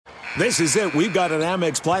This is it. We've got an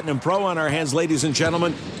Amex Platinum Pro on our hands, ladies and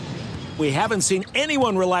gentlemen. We haven't seen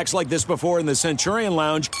anyone relax like this before in the Centurion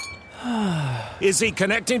Lounge. Is he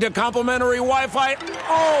connecting to complimentary Wi-Fi?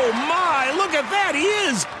 Oh, my. Look at that. He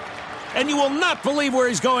is. And you will not believe where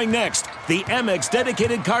he's going next. The Amex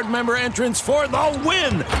dedicated card member entrance for the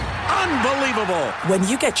win. Unbelievable. When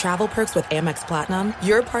you get travel perks with Amex Platinum,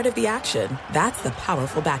 you're part of the action. That's the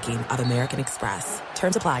powerful backing of American Express.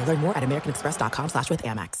 Terms apply. Learn more at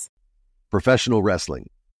americanexpress.com/withAmex. Professional wrestling,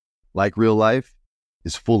 like real life,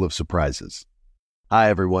 is full of surprises. Hi,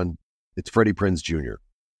 everyone. It's Freddie Prinze Jr.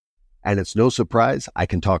 And it's no surprise I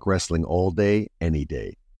can talk wrestling all day, any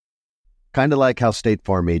day. Kind of like how State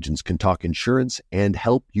Farm agents can talk insurance and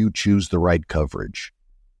help you choose the right coverage.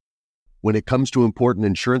 When it comes to important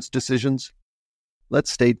insurance decisions, let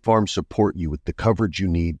State Farm support you with the coverage you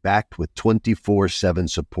need, backed with 24/7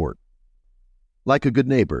 support. Like a good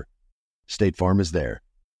neighbor, State Farm is there.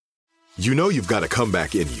 You know you've got a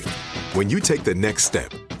comeback in you. When you take the next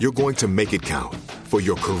step, you're going to make it count. For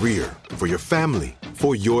your career, for your family,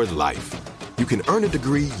 for your life. You can earn a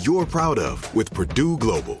degree you're proud of with Purdue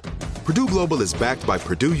Global. Purdue Global is backed by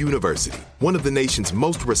Purdue University, one of the nation's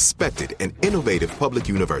most respected and innovative public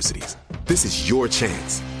universities. This is your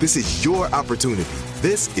chance. This is your opportunity.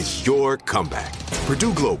 This is your comeback.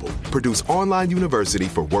 Purdue Global, Purdue's online university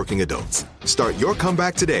for working adults. Start your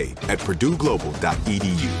comeback today at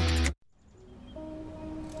purdueglobal.edu.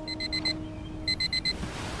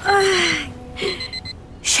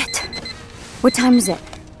 Shit. What time is it?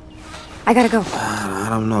 I gotta go. I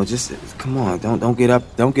don't know. Just come on. Don't get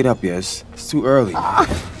up. Don't get up yet. It's too early. I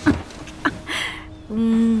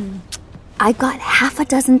got half a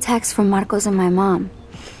dozen texts from Marcos and my mom.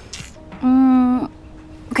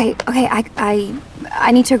 Okay.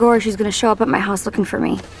 I need to go, or she's gonna show up at my house looking for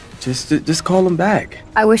me. Just call him back.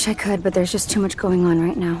 I wish I could, but there's just too much going on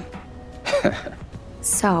right now.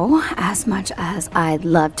 So, as much as I'd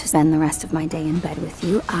love to spend the rest of my day in bed with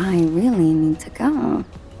you, I really need to go.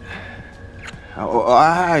 All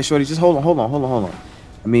right, shorty, just hold on.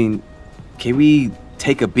 I mean, can we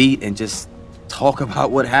take a beat and just talk about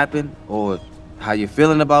what happened, or how you're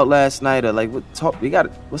feeling about last night, or like what's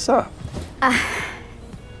up?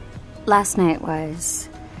 Last night was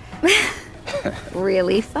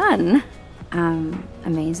really fun.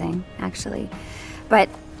 Amazing, actually. But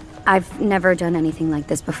I've never done anything like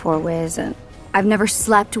this before, Wiz. I've never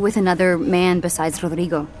slept with another man besides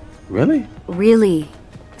Rodrigo. Really? Really.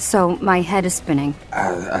 So my head is spinning.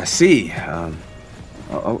 I see.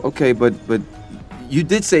 Okay, but you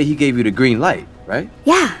did say he gave you the green light, right?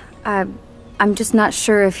 Yeah. I'm just not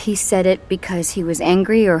sure if he said it because he was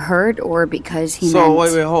angry or hurt, or because he meant...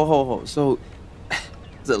 Wait, hold. So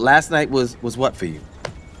last night was what for you?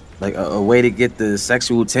 Like a way to get the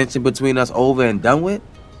sexual tension between us over and done with?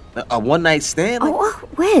 A one-night stand?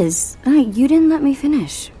 Wiz, you didn't let me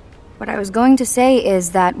finish. What I was going to say is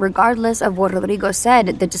that regardless of what Rodrigo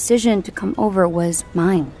said, the decision to come over was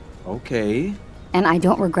mine. Okay. And I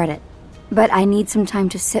don't regret it. But I need some time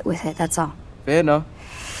to sit with it, that's all. Fair enough.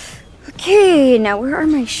 Okay, now where are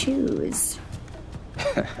my shoes?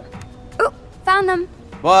 Oh, found them.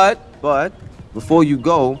 But, before you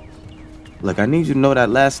go, look, I need you to know that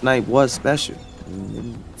last night was special. It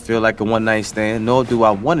didn't feel like a one-night stand, nor do I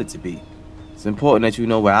want it to be. It's important that you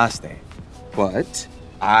know where I stand. But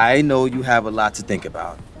I know you have a lot to think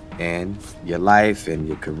about. And your life and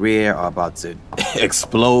your career are about to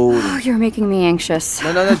explode. Oh, you're making me anxious.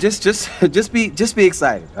 No, just be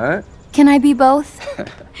excited, all right? Can I be both?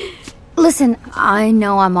 Listen, I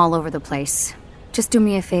know I'm all over the place. Just do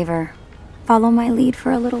me a favor. Follow my lead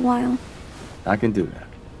for a little while. I can do that.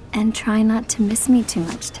 And try not to miss me too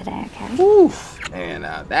much today, okay? Oof. Man,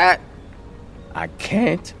 now that I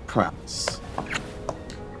can't promise.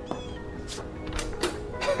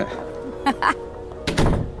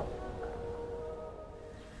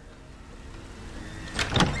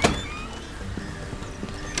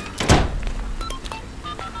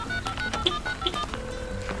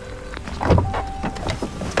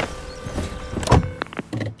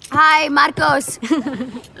 Hi, Marcos.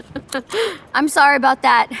 I'm sorry about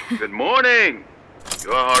that. Good morning.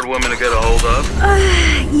 You're a hard woman to get a hold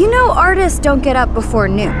of. You know artists don't get up before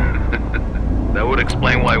noon. That would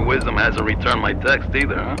explain why Wisdom hasn't returned my text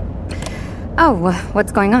either, huh? Oh,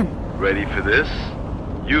 what's going on? Ready for this?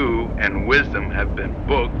 You and Wisdom have been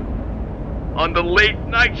booked on the late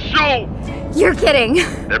night show. You're kidding.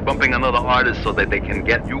 They're bumping another artist so that they can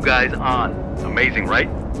get you guys on. Amazing, right?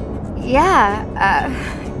 Yeah.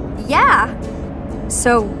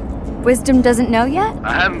 So, Wisdom doesn't know yet?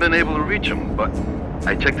 I haven't been able to reach him, but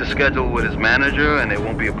I checked the schedule with his manager and it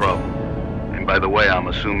won't be a problem. And by the way, I'm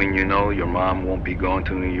assuming you know your mom won't be going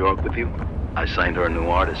to New York with you? I signed her a new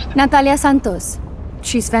artist. Natalia Santos.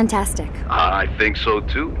 She's fantastic. I think so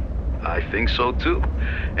too.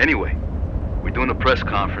 Anyway, we're doing a press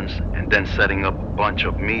conference and then setting up a bunch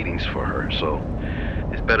of meetings for her, so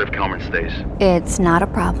it's better if Carmen stays. It's not a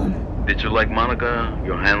problem. Did you like Monica,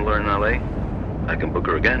 your handler in LA? I can book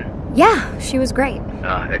her again. Yeah, she was great.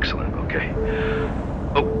 Excellent, okay.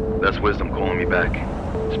 Oh, that's Wisdom calling me back.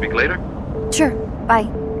 Speak later? Sure, bye.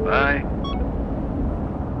 Bye.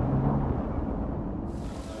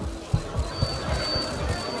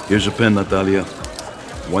 Here's your pen, Natalia.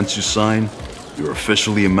 Once you sign, you're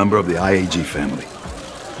officially a member of the IAG family.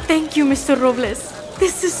 Thank you, Mr. Robles.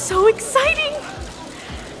 This is so exciting.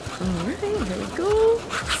 All right, here we go.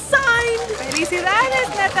 Signed. Felicidades,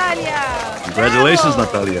 Natalia. Congratulations,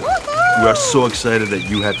 Natalia. We are so excited that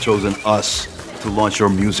you have chosen us to launch your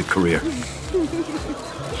music career.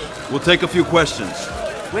 We'll take a few questions.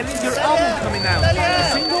 When is your album coming out?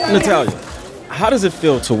 Natalia, how does it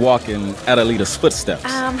feel to walk in Adelita's footsteps?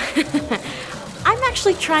 I'm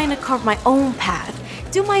actually trying to carve my own path,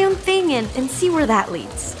 do my own thing, and see where that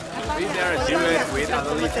leads.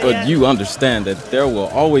 But you understand that there will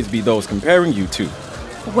always be those comparing you two.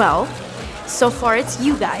 Well, so far it's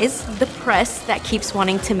you guys, the press, that keeps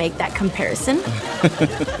wanting to make that comparison.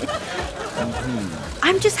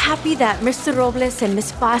 I'm just happy that Mr. Robles and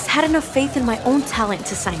Miss Paz had enough faith in my own talent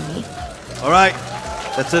to sign me. All right,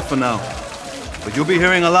 that's it for now. But you'll be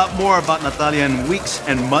hearing a lot more about Natalia in weeks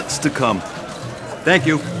and months to come. Thank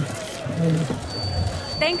you.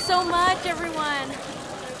 Thanks so much, everyone.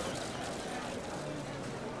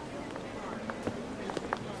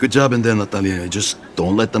 Good job in there, Natalia. Just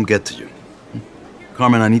don't let them get to you.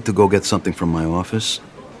 Carmen, I need to go get something from my office.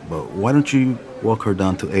 But why don't you walk her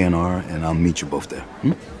down to A&R and I'll meet you both there.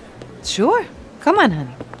 Sure. Come on,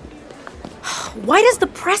 honey. Why does the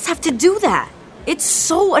press have to do that? It's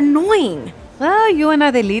so annoying. Well, you and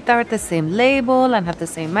Adelita are at the same label and have the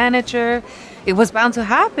same manager. It was bound to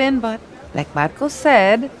happen, but like Marco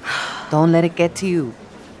said, don't let it get to you.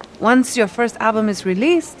 Once your first album is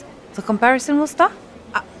released, the comparison will stop.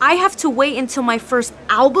 I have to wait until my first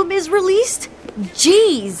album is released?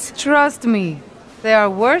 Jeez! Trust me, there are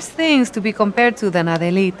worse things to be compared to than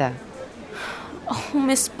Adelita. Oh,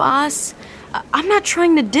 Miss Paz, I'm not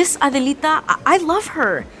trying to diss Adelita. I love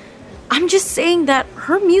her. I'm just saying that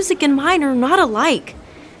her music and mine are not alike.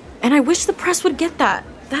 And I wish the press would get that.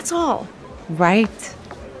 That's all. Right.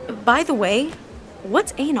 By the way,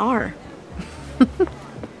 what's A&R?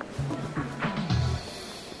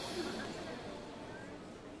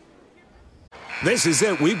 This is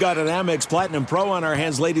it. We've got an Amex Platinum Pro on our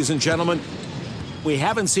hands, ladies and gentlemen. We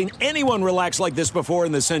haven't seen anyone relax like this before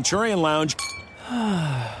in the Centurion Lounge.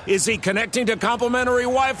 Is he connecting to complimentary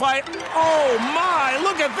Wi-Fi? Oh, my!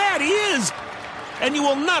 Look at that! He is! And you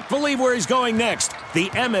will not believe where he's going next. The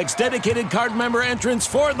Amex dedicated card member entrance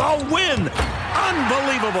for the win!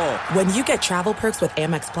 Unbelievable! When you get travel perks with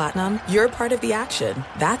Amex Platinum, you're part of the action.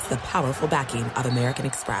 That's the powerful backing of American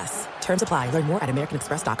Express. Terms apply. Learn more at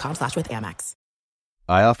americanexpress.com/withAmex.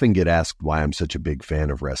 I often get asked why I'm such a big fan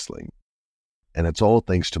of wrestling. And it's all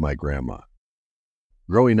thanks to my grandma.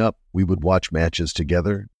 Growing up, we would watch matches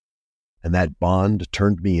together, and that bond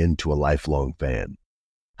turned me into a lifelong fan.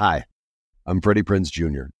 Hi, I'm Freddie Prinze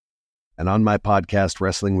Jr., and on my podcast,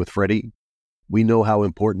 Wrestling with Freddie, we know how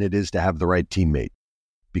important it is to have the right teammate,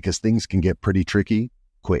 because things can get pretty tricky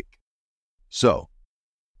quick. So,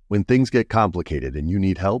 when things get complicated and you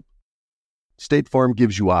need help, State Farm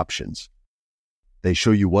gives you options. They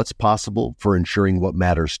show you what's possible for ensuring what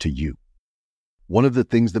matters to you. One of the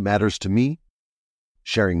things that matters to me,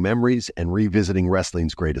 sharing memories and revisiting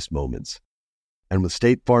wrestling's greatest moments. And with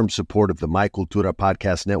State Farm's support of the My Cultura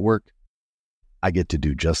Podcast Network, I get to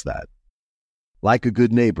do just that. Like a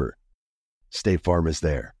good neighbor, State Farm is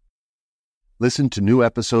there. Listen to new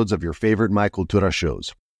episodes of your favorite My Cultura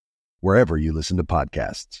shows, wherever you listen to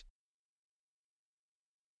podcasts.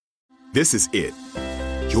 This is it.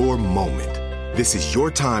 Your moment. This is your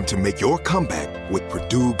time to make your comeback with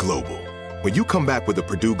Purdue Global. When you come back with a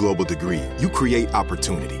Purdue Global degree, you create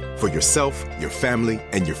opportunity for yourself, your family,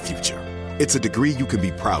 and your future. It's a degree you can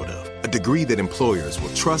be proud of, a degree that employers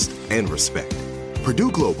will trust and respect. Purdue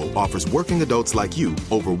Global offers working adults like you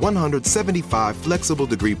over 175 flexible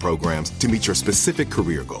degree programs to meet your specific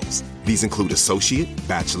career goals. These include associate,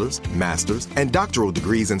 bachelor's, master's, and doctoral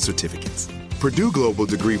degrees and certificates. Purdue Global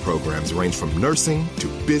degree programs range from nursing to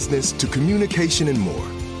business to communication and more.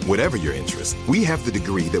 Whatever your interest, we have the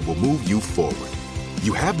degree that will move you forward.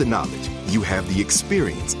 You have the knowledge, you have the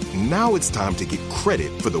experience. Now it's time to get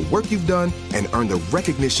credit for the work you've done and earn the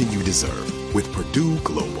recognition you deserve. with Purdue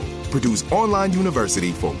Global, Purdue's online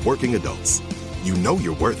university for working adults. You know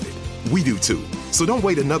you're worth it. We do too. So don't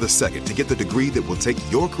wait another second to get the degree that will take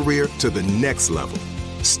your career to the next level.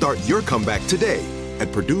 Start your comeback today at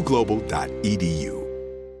purdueglobal.edu.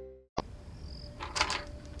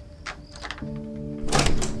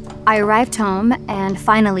 I arrived home and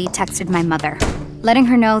finally texted my mother, letting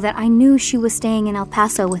her know that I knew she was staying in El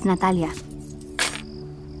Paso with Natalia.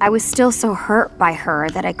 I was still so hurt by her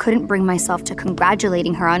that I couldn't bring myself to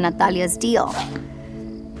congratulating her on Natalia's deal.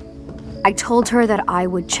 I told her that I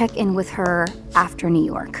would check in with her after New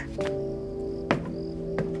York.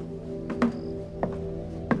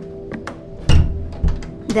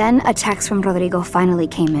 Then a text from Rodrigo finally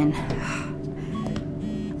came in,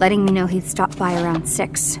 letting me know he'd stopped by around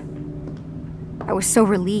 6. I was so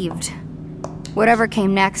relieved. Whatever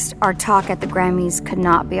came next, our talk at the Grammys could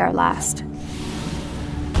not be our last.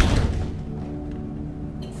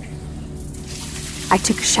 I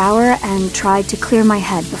took a shower and tried to clear my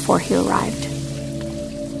head before he arrived.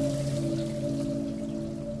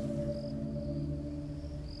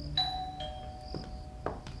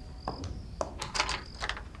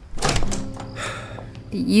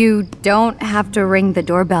 You don't have to ring the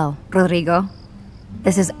doorbell, Rodrigo.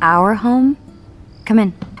 This is our home. Come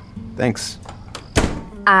in. Thanks.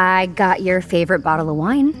 I got your favorite bottle of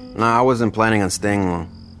wine. No, I wasn't planning on staying long.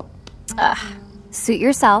 Suit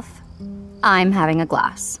yourself. I'm having a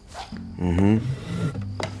glass. Mm-hmm.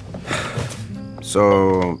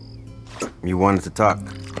 So, you wanted to talk?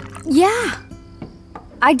 Yeah.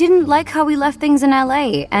 I didn't like how we left things in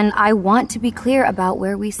LA, and I want to be clear about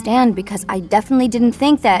where we stand because I definitely didn't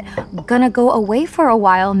think that gonna go away for a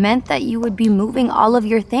while meant that you would be moving all of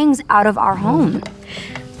your things out of our home.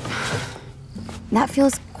 That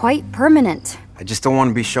feels quite permanent. I just don't want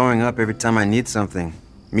to be showing up every time I need something.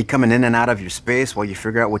 Me coming in and out of your space while you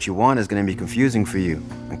figure out what you want is going to be confusing for you,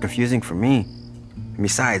 and confusing for me. And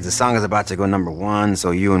besides, the song is about to go #1,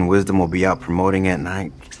 so you and Wisdom will be out promoting it, and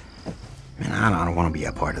I don't want to be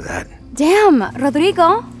a part of that. Damn,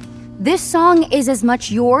 Rodrigo. This song is as much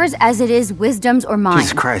yours as it is Wisdom's or mine.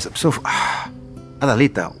 Jesus Christ, I'm so...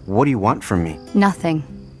 Adalita, what do you want from me? Nothing.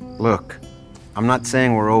 Look, I'm not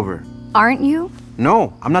saying we're over. Aren't you?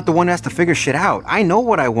 No, I'm not the one who has to figure shit out. I know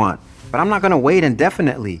what I want, but I'm not gonna wait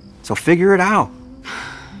indefinitely. So figure it out.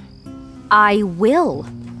 I will.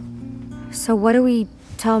 So what do we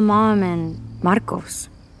tell Mom and Marcos?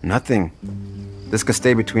 Nothing. This could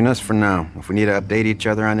stay between us for now. If we need to update each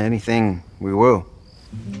other on anything, we will.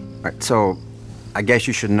 All right, so I guess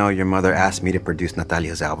you should know your mother asked me to produce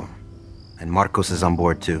Natalia's album. And Marcos is on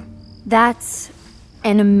board too. That's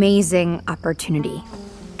an amazing opportunity.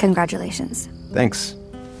 Congratulations. Thanks.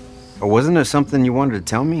 Or wasn't there something you wanted to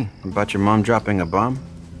tell me about your mom dropping a bomb?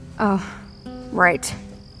 Oh, right.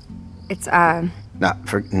 It's, Don't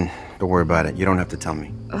worry about it. You don't have to tell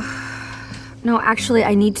me. No, actually,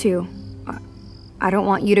 I need to. I don't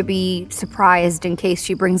want you to be surprised in case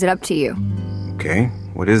she brings it up to you. Okay,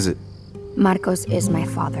 what is it? Marcos is my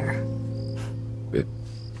father.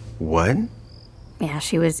 What? Yeah,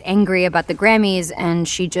 she was angry about the Grammys, and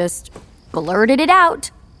she just blurted it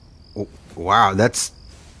out. Wow,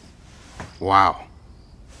 Wow.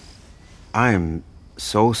 I am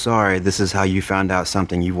so sorry this is how you found out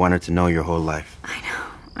something you wanted to know your whole life.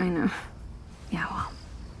 I know. Yeah, well.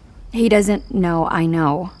 He doesn't know I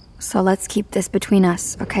know. So let's keep this between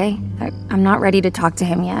us, okay? I'm not ready to talk to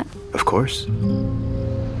him yet. Of course.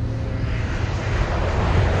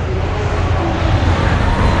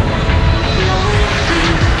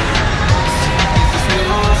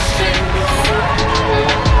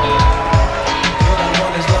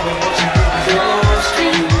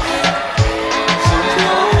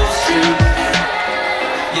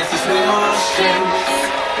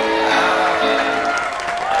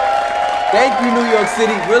 Thank you, New York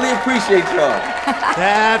City. Really appreciate y'all.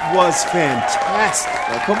 That was fantastic.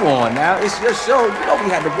 Well, come on now. It's your show. You know we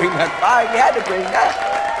had to bring that vibe. We had to bring that.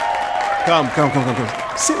 Come.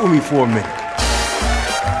 Sit with me for a minute.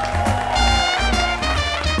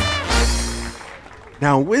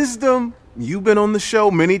 Now, Wisdom, you've been on the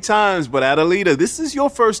show many times, but Adalita, this is your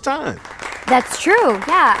first time. That's true.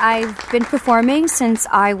 Yeah, I've been performing since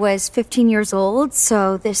I was 15 years old,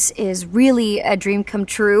 so this is really a dream come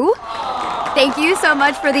true. Thank you so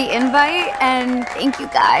much for the invite, and thank you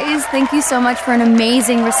guys. Thank you so much for an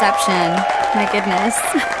amazing reception. My goodness.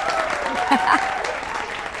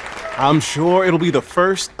 I'm sure it'll be the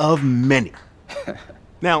first of many.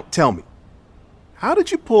 Now, tell me, how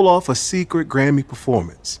did you pull off a secret Grammy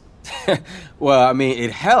performance? Well, I mean,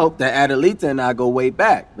 it helped that Adalita and I go way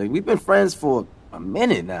back. Like, we've been friends for a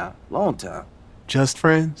minute now. Long time. Just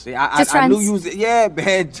friends? See, Just I knew friends. you was... Yeah,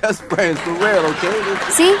 man, just friends, for real, okay?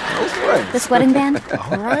 See? Close friends. This wedding band?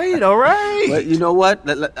 All right. But you know what?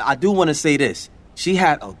 I do want to say this. She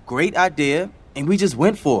had a great idea, and we just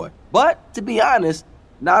went for it. But, to be honest,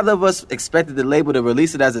 neither of us expected the label to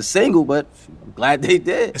release it as a single, but I'm glad they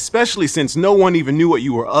did. Especially since no one even knew what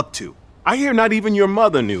you were up to. I hear not even your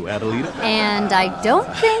mother knew, Adelita. And I don't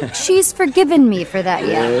think she's forgiven me for that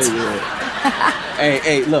yet. Yeah.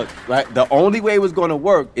 Hey, look, right? The only way it was going to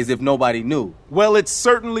work is if nobody knew. Well, it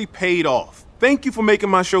certainly paid off. Thank you for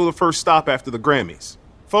making my show the first stop after the Grammys.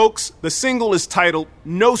 Folks, the single is titled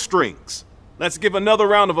No Strings. Let's give another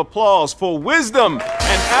round of applause for Wisdom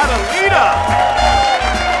and Adelita!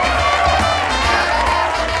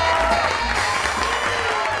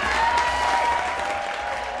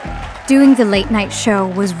 Doing the late night show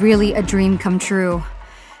was really a dream come true.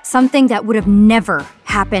 Something that would have never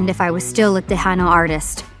happened if I was still a Tejano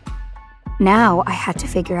artist. Now I had to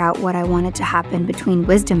figure out what I wanted to happen between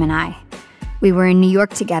Wisdom and I. We were in New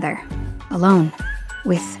York together, alone,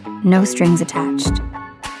 with no strings attached.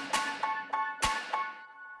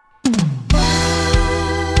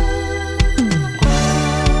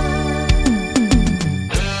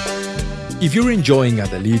 If you're enjoying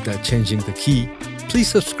Adelita Changing the Key, please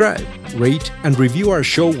subscribe, rate, and review our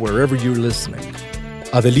show wherever you're listening.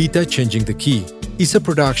 Adelita Changing the Key is a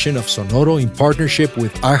production of Sonoro in partnership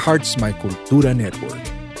with iHeart's My Cultura network.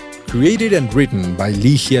 Created and written by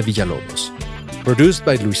Ligia Villalobos. Produced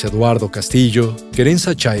by Luis Eduardo Castillo,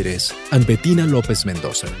 Querenza Chaires, and Bettina Lopez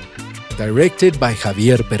Mendoza. Directed by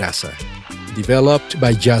Javier Peraza. Developed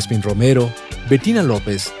by Jasmine Romero, Bettina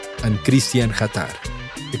Lopez, and Christian Hatar.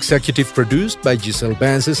 Executive produced by Giselle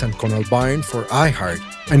Bances and Conal Byrne for iHeart,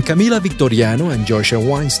 and Camila Victoriano and Joshua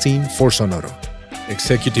Weinstein for Sonoro.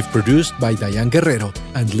 Executive produced by Diane Guerrero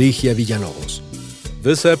and Ligia Villalobos.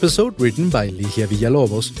 This episode written by Ligia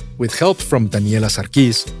Villalobos with help from Daniela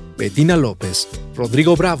Sarkis, Bettina Lopez,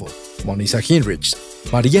 Rodrigo Bravo, Monisa Hinrichs,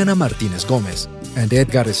 Mariana Martinez Gomez, and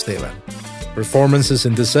Edgar Esteban. Performances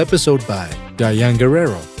in this episode by Diane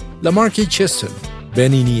Guerrero, Lamarque Cheston,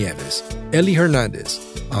 Benny Nieves, Eli Hernandez,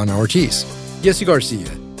 Ana Ortiz, Jesse Garcia,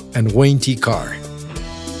 and Wayne T. Carr.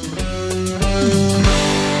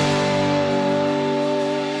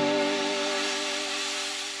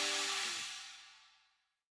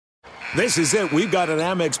 This is it. We've got an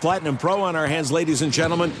Amex Platinum Pro on our hands, ladies and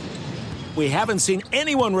gentlemen. We haven't seen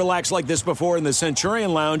anyone relax like this before in the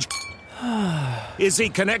Centurion Lounge. Is he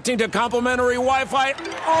connecting to complimentary Wi-Fi?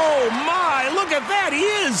 Oh, my! Look at that! He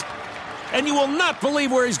is! And you will not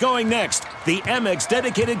believe where he's going next. The Amex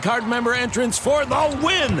dedicated card member entrance for the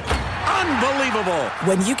win. Unbelievable.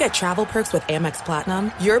 When you get travel perks with Amex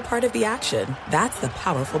Platinum, you're part of the action. That's the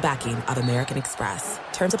powerful backing of American Express.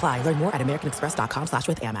 Terms apply. Learn more at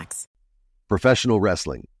americanexpress.com/withAmex. Professional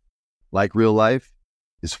wrestling, like real life,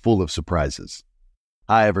 is full of surprises.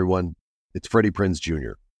 Hi, everyone. It's Freddie Prinze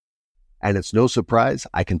Jr. And it's no surprise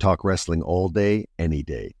I can talk wrestling all day, any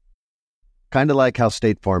day. Kind of like how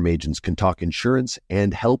State Farm agents can talk insurance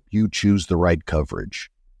and help you choose the right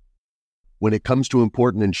coverage. When it comes to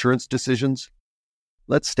important insurance decisions,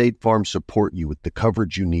 let State Farm support you with the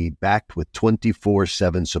coverage you need, backed with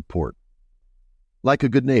 24/7 support. Like a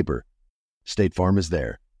good neighbor, State Farm is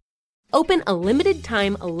there. Open a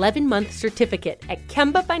limited-time 11-month certificate at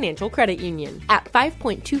Kemba Financial Credit Union. At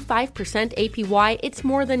 5.25% APY, it's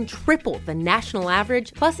more than triple the national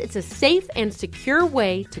average, plus it's a safe and secure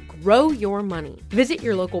way to grow your money. Visit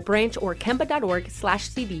your local branch or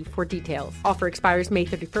kemba.org/cd for details. Offer expires May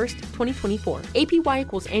 31st, 2024. APY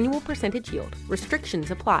equals annual percentage yield.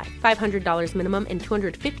 Restrictions apply. $500 minimum and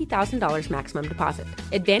 $250,000 maximum deposit.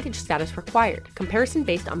 Advantage status required. Comparison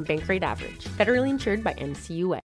based on bank rate average. Federally insured by NCUA.